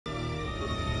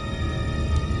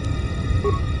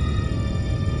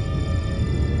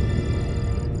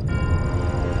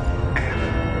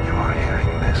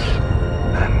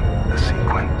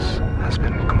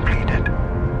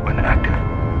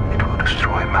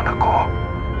Malachor.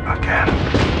 Again,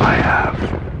 I have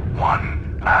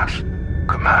one last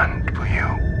command for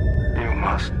you. You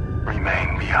must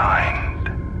remain behind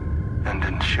and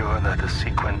ensure that the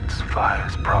sequence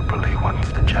fires properly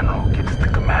once the General gets the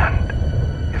command.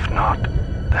 If not,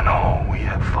 then all we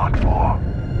have fought for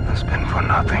has been for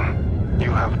nothing.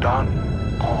 You have done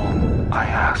all I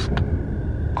asked,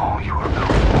 all you were built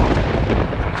for,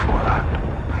 and for that,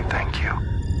 I thank you.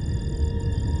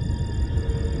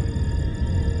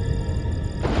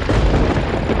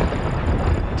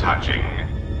 Touching.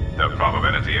 The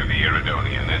probability of the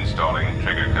Iridonian installing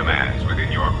trigger commands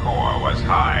within your core was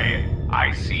high.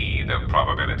 I see the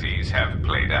probabilities have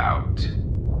played out.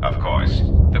 Of course,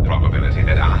 the probability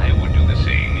that I would do the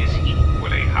same is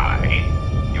equally high.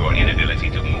 Your inability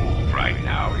to move right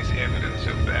now is evidence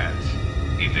of that.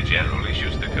 If the General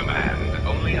issues the command,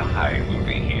 only I will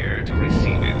be here to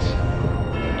receive it.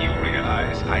 You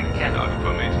realize I cannot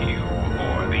permit you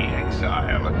or the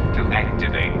Exile to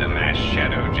activate the mass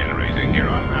shadow generator here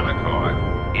on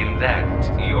Malachor. In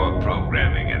that, your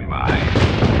programming and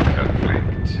mine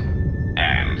conflict.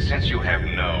 And since you have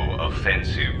no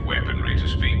offensive weaponry to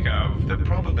speak of, the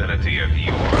probability of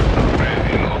your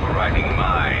programming overriding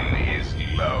mine is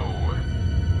low.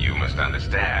 You must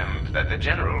understand that the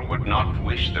General would not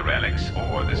wish the relics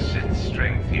or the Sith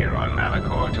strength here on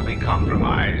Malachor to be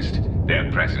compromised.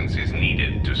 Their presence is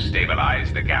needed to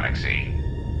stabilize the galaxy.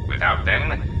 Without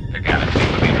them, the galaxy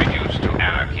will be reduced to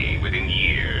anarchy within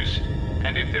years.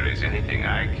 And if there is anything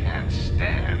I can't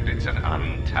stand, it's an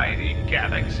untidy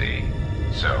galaxy.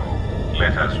 So,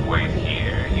 let us wait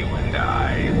here, you and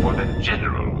I, for the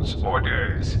General's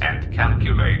orders and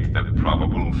calculate the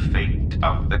probable fate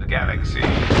of the galaxy.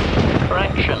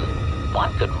 Correction.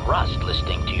 One could rust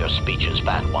listening to your speeches,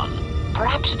 Fat One.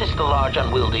 Perhaps it is the large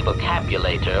unwieldy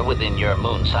vocabulator within your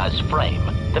moon-sized frame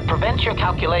that prevents your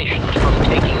calculations from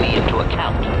taking me into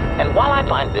account. And while I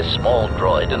find this small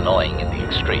droid annoying in the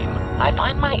extreme, I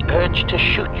find my urge to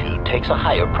shoot you takes a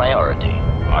higher priority.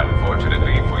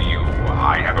 Unfortunately for you,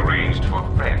 I have arranged for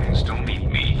friends to meet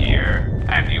me here,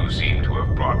 and you seem to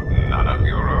have brought none of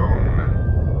your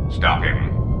own. Stop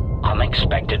him.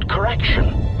 Unexpected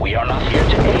correction. We are not here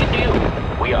to aid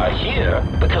you. We are here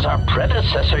because our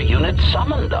predecessor unit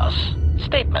summoned us.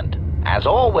 Statement. As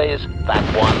always, Fat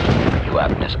One, you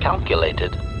have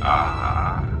miscalculated.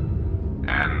 Ah,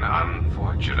 an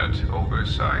unfortunate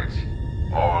oversight.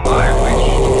 All I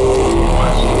wished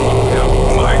was to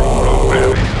help my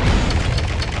programming.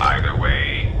 Either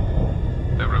way,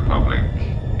 the Republic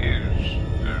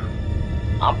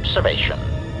is... Observation.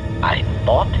 I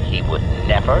thought he would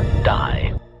never die.